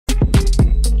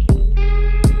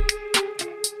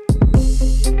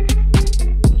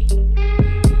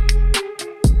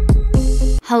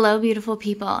Hello, beautiful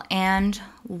people, and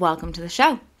welcome to the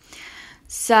show.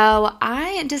 So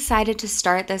I decided to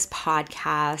start this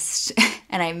podcast,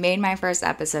 and I made my first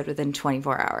episode within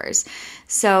 24 hours.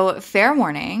 So fair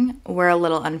warning, we're a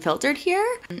little unfiltered here.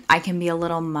 I can be a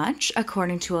little much,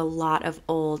 according to a lot of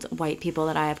old white people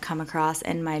that I have come across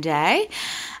in my day.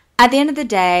 At the end of the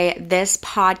day, this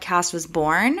podcast was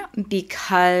born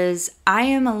because I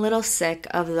am a little sick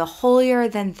of the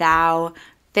holier-than-thou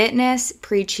fitness,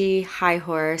 preachy, high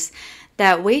horse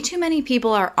that way too many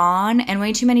people are on and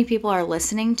way too many people are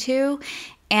listening to.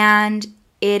 And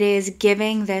it is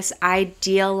giving this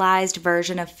idealized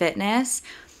version of fitness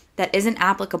that isn't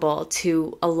applicable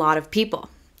to a lot of people.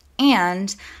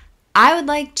 And I would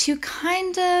like to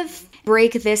kind of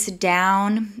break this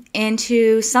down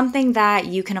into something that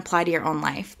you can apply to your own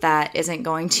life that isn't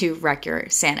going to wreck your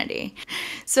sanity.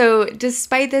 So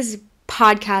despite this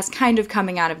podcast kind of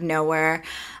coming out of nowhere,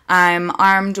 I'm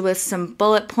armed with some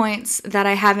bullet points that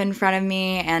I have in front of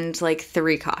me and like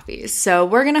 3 coffees. So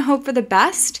we're going to hope for the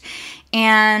best.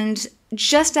 And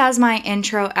just as my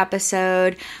intro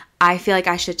episode, I feel like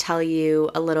I should tell you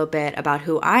a little bit about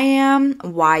who I am,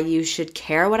 why you should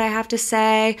care what I have to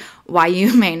say, why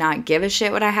you may not give a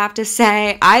shit what I have to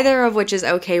say, either of which is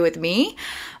okay with me.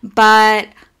 But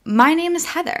my name is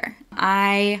Heather.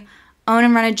 I own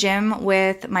and run a gym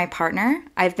with my partner.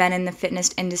 I've been in the fitness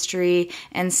industry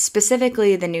and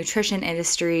specifically the nutrition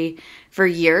industry for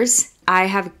years. I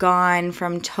have gone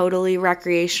from totally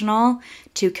recreational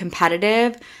to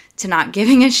competitive to not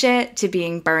giving a shit to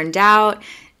being burned out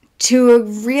to a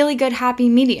really good happy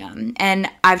medium. And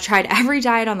I've tried every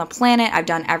diet on the planet. I've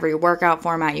done every workout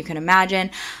format you can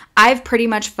imagine. I've pretty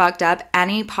much fucked up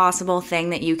any possible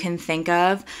thing that you can think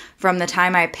of from the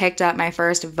time I picked up my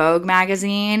first Vogue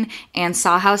magazine and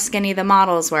saw how skinny the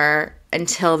models were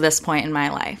until this point in my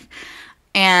life.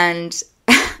 And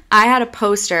I had a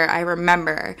poster, I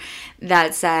remember,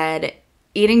 that said,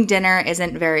 "Eating dinner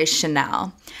isn't very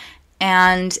Chanel."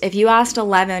 And if you asked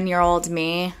 11-year-old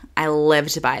me, I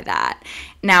lived by that.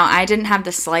 Now, I didn't have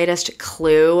the slightest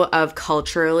clue of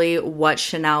culturally what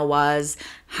Chanel was,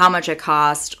 how much it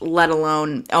cost, let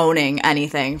alone owning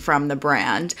anything from the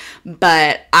brand.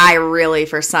 But I really,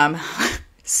 for some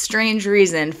strange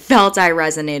reason, felt I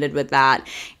resonated with that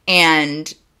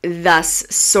and thus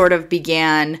sort of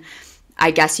began, I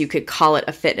guess you could call it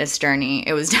a fitness journey.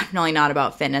 It was definitely not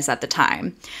about fitness at the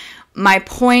time. My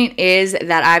point is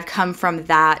that I've come from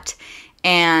that,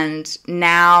 and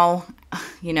now,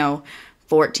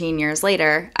 14 years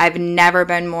later, I've never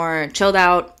been more chilled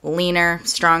out, leaner,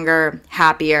 stronger,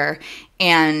 happier,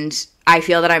 and I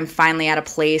feel that I'm finally at a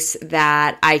place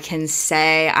that I can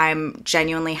say I'm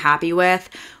genuinely happy with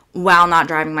while not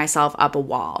driving myself up a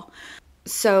wall.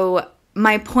 So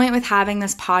my point with having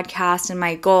this podcast and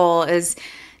my goal is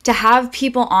to have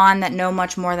people on that know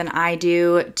much more than I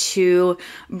do, to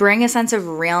bring a sense of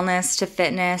realness to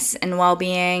fitness and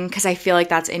well-being, because I feel like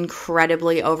that's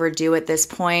incredibly overdue at this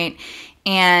point,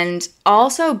 and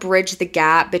also bridge the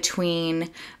gap between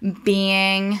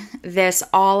being this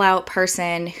all-out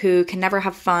person who can never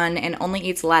have fun and only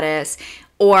eats lettuce,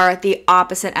 or the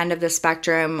opposite end of the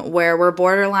spectrum where we're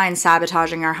borderline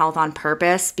sabotaging our health on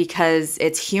purpose because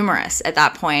it's humorous at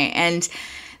that point. And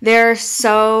there are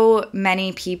so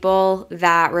many people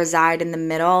that reside in the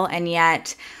middle, and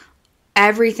yet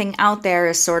everything out there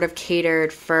is sort of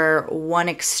catered for one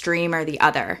extreme or the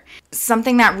other.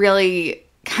 Something that really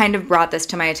kind of brought this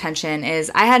to my attention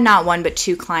is I had not one but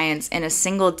 2 clients in a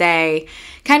single day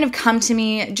kind of come to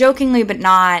me jokingly but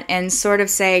not and sort of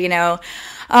say,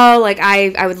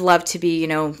 I would love to be,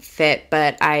 fit,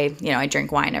 but I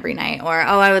drink wine every night. Or,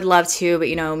 I would love to, but,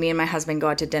 me and my husband go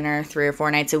out to dinner 3 or 4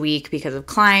 nights a week because of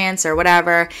clients or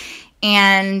whatever.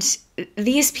 And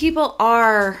these people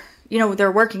are,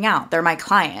 they're working out. They're my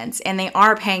clients and they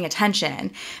are paying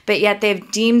attention, but yet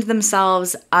they've deemed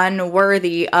themselves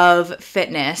unworthy of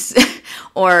fitness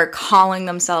or calling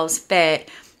themselves fit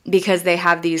because they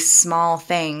have these small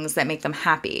things that make them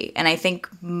happy. And I think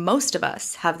most of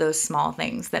us have those small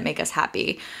things that make us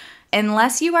happy.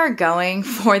 Unless you are going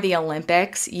for the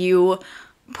Olympics, you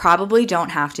probably don't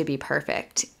have to be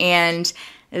perfect. And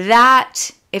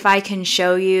that, if I can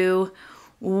show you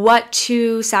what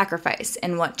to sacrifice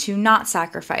and what to not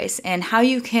sacrifice and how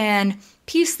you can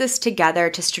piece this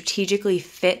together to strategically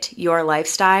fit your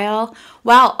lifestyle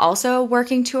while also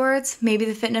working towards maybe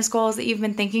the fitness goals that you've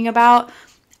been thinking about,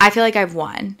 I feel like I've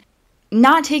won.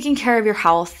 Not taking care of your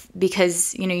health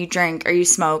because, you drink or you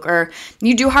smoke or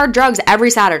you do hard drugs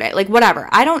every Saturday, like whatever.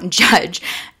 I don't judge.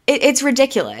 It's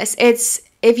ridiculous. It's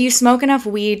if you smoke enough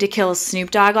weed to kill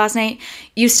Snoop Dogg last night,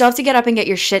 you still have to get up and get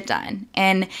your shit done.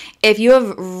 And if you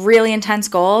have really intense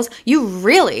goals, you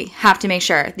really have to make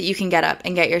sure that you can get up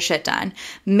and get your shit done.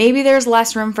 Maybe there's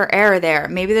less room for error there.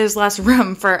 Maybe there's less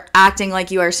room for acting like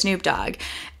you are Snoop Dogg.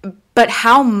 But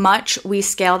how much we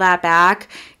scale that back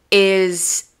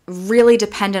is really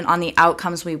dependent on the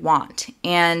outcomes we want.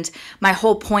 And my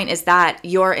whole point is that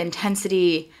your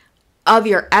intensity of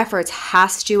your efforts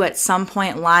has to at some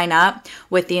point line up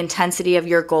with the intensity of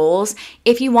your goals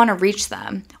if you want to reach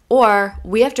them. Or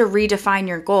we have to redefine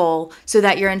your goal so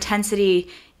that your intensity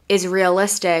is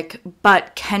realistic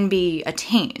but can be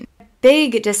attained.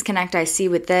 Big disconnect I see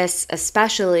with this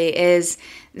especially is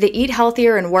the eat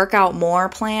healthier and work out more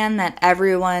plan that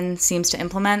everyone seems to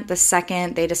implement the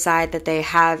second they decide that they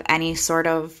have any sort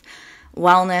of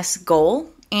wellness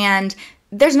goal. And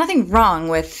there's nothing wrong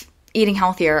with eating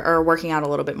healthier or working out a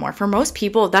little bit more. For most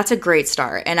people, that's a great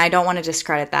start, and I don't want to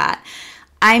discredit that.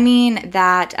 I mean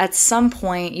that at some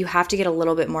point you have to get a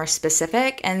little bit more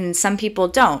specific, and some people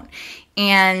don't.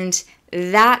 And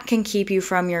that can keep you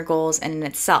from your goals in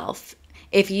itself.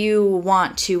 If you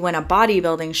want to win a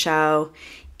bodybuilding show,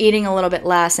 eating a little bit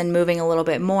less and moving a little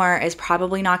bit more is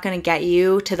probably not going to get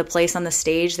you to the place on the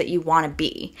stage that you want to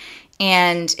be.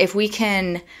 And if we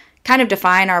can kind of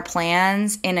define our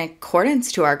plans in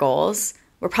accordance to our goals,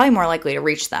 we're probably more likely to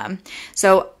reach them.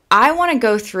 So I want to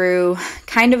go through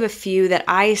kind of a few that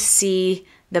I see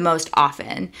the most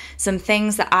often, some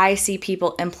things that I see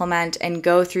people implement and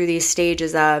go through these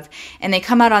stages of, and they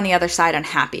come out on the other side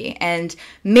unhappy. And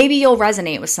maybe you'll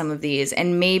resonate with some of these,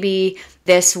 and maybe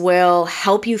this will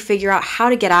help you figure out how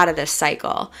to get out of this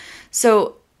cycle.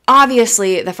 So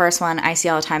obviously, the first one I see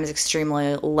all the time is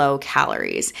extremely low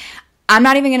calories. I'm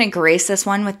not even going to grace this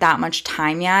one with that much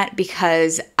time yet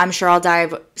because I'm sure I'll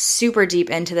dive super deep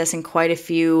into this in quite a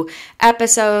few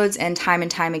episodes and time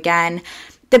again.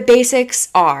 The basics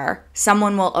are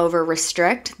someone will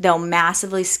over-restrict. They'll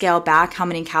massively scale back how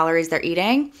many calories they're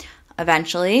eating.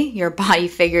 Eventually, your body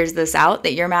figures this out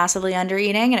that you're massively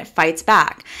under-eating and it fights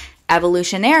back.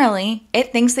 Evolutionarily,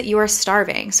 it thinks that you are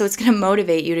starving, so it's going to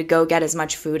motivate you to go get as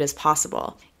much food as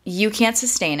possible. You can't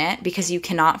sustain it because you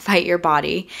cannot fight your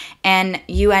body, and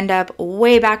you end up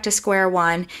way back to square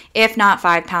one, if not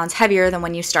 5 pounds heavier than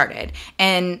when you started,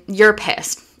 and you're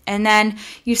pissed. And then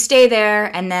you stay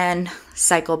there, and then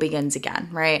cycle begins again,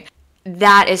 right?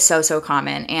 That is so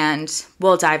common, and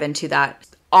we'll dive into that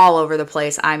all over the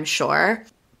place, I'm sure.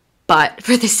 But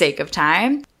for the sake of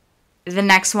time, the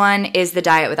next one is the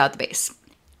diet without the base.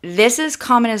 This is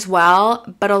common as well,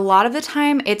 but a lot of the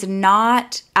time it's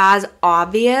not as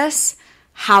obvious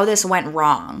how this went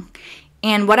wrong.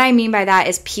 And what I mean by that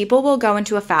is people will go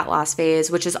into a fat loss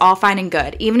phase, which is all fine and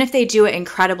good, even if they do it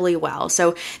incredibly well.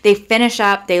 So they finish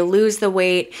up, they lose the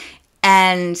weight,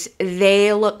 and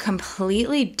they look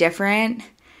completely different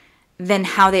than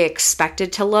how they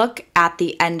expected to look at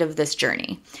the end of this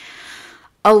journey.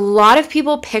 A lot of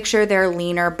people picture their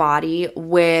leaner body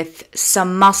with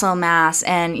some muscle mass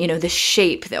and, the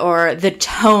shape or the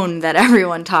tone that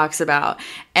everyone talks about.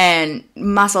 And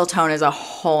muscle tone is a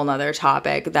whole nother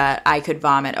topic that I could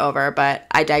vomit over, but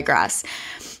I digress.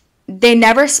 They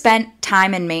never spent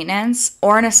time in maintenance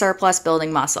or in a surplus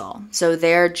building muscle, so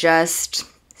they're just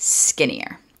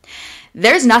skinnier.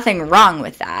 There's nothing wrong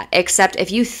with that, except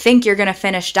if you think you're going to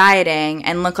finish dieting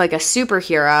and look like a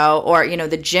superhero or,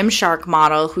 the Gymshark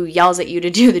model who yells at you to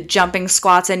do the jumping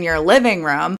squats in your living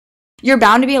room, you're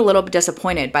bound to be a little bit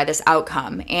disappointed by this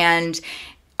outcome. And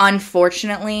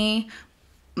unfortunately,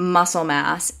 muscle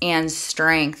mass and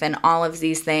strength and all of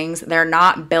these things, they're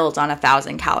not built on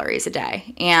 1,000 calories a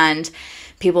day. And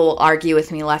people will argue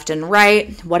with me left and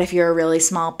right. What if you're a really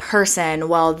small person?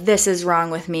 Well, this is wrong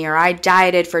with me, or I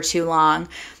dieted for too long.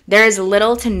 There is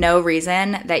little to no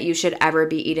reason that you should ever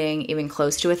be eating even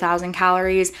close to 1,000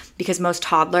 calories because most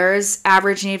toddlers'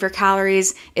 average need for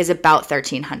calories is about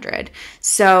 1,300.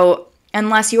 So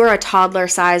unless you are a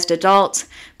toddler-sized adult,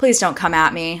 please don't come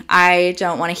at me. I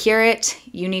don't want to hear it.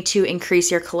 You need to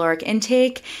increase your caloric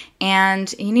intake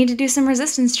and you need to do some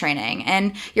resistance training.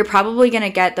 And you're probably going to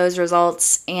get those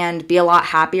results and be a lot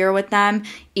happier with them,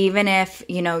 even if,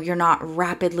 you're not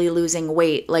rapidly losing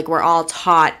weight like we're all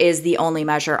taught is the only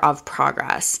measure of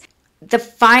progress. The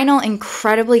final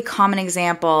incredibly common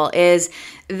example is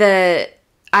the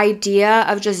idea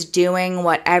of just doing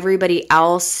what everybody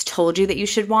else told you that you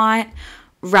should want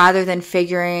rather than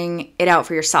figuring it out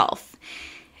for yourself.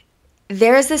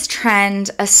 There's this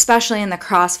trend, especially in the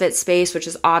CrossFit space, which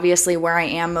is obviously where I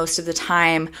am most of the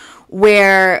time,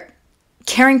 where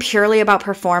caring purely about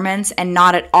performance and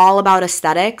not at all about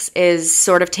aesthetics is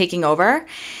sort of taking over.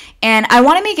 And I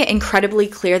want to make it incredibly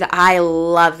clear that I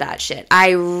love that shit.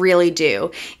 I really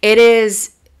do. It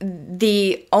is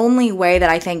the only way that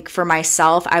I think for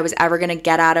myself I was ever going to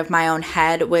get out of my own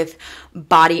head with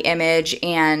body image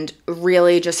and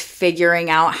really just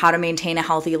figuring out how to maintain a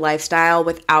healthy lifestyle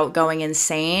without going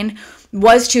insane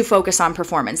was to focus on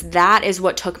performance. That is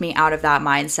what took me out of that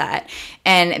mindset.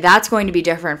 And that's going to be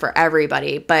different for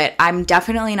everybody, but I'm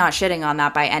definitely not shitting on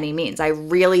that by any means. I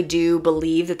really do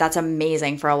believe that that's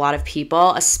amazing for a lot of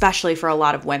people, especially for a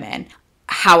lot of women.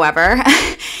 However,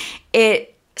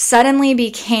 it suddenly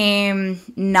became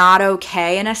not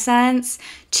okay in a sense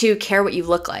to care what you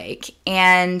look like.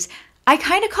 And I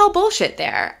kind of call bullshit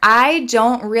there. I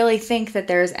don't really think that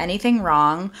there's anything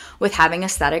wrong with having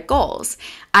aesthetic goals.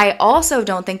 I also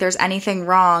don't think there's anything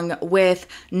wrong with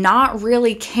not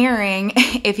really caring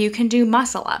if you can do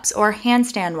muscle ups or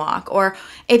handstand walk, or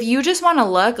if you just want to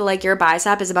look like your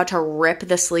bicep is about to rip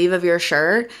the sleeve of your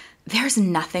shirt. There's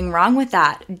nothing wrong with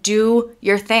that. Do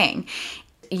your thing.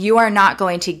 You are not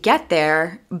going to get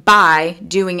there by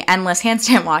doing endless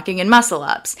handstand walking and muscle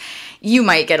ups. You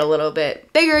might get a little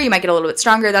bit bigger, you might get a little bit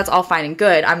stronger. That's all fine and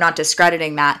good. I'm not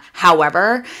discrediting that.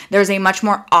 However, there's a much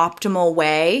more optimal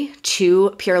way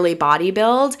to purely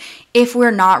bodybuild if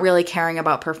we're not really caring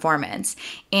about performance.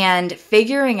 And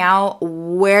figuring out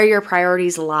where your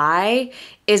priorities lie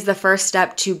is the first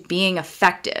step to being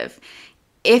effective.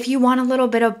 If you want a little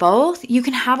bit of both, you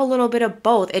can have a little bit of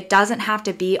both. It doesn't have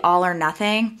to be all or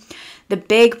nothing. The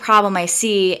big problem I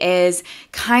see is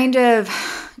kind of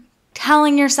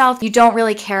telling yourself you don't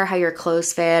really care how your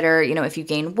clothes fit, or, if you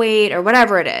gain weight or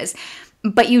whatever it is,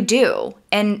 but you do.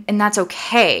 And that's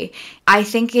okay. I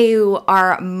think you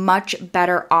are much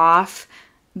better off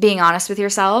being honest with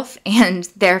yourself and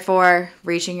therefore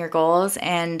reaching your goals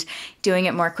and doing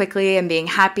it more quickly and being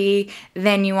happy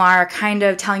than you are kind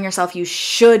of telling yourself you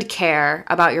should care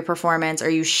about your performance or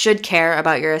you should care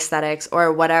about your aesthetics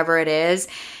or whatever it is.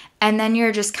 And then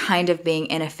you're just kind of being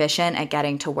inefficient at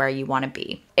getting to where you want to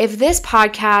be. If this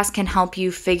podcast can help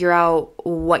you figure out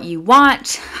what you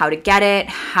want, how to get it,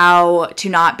 how to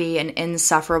not be an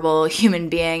insufferable human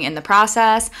being in the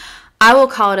process, I will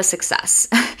call it a success.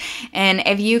 And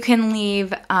if you can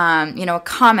leave, a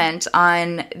comment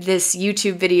on this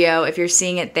YouTube video, if you're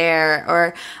seeing it there,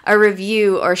 or a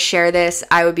review, or share this,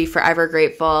 I would be forever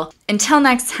grateful. Until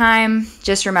next time,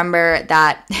 just remember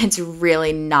that it's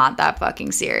really not that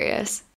fucking serious.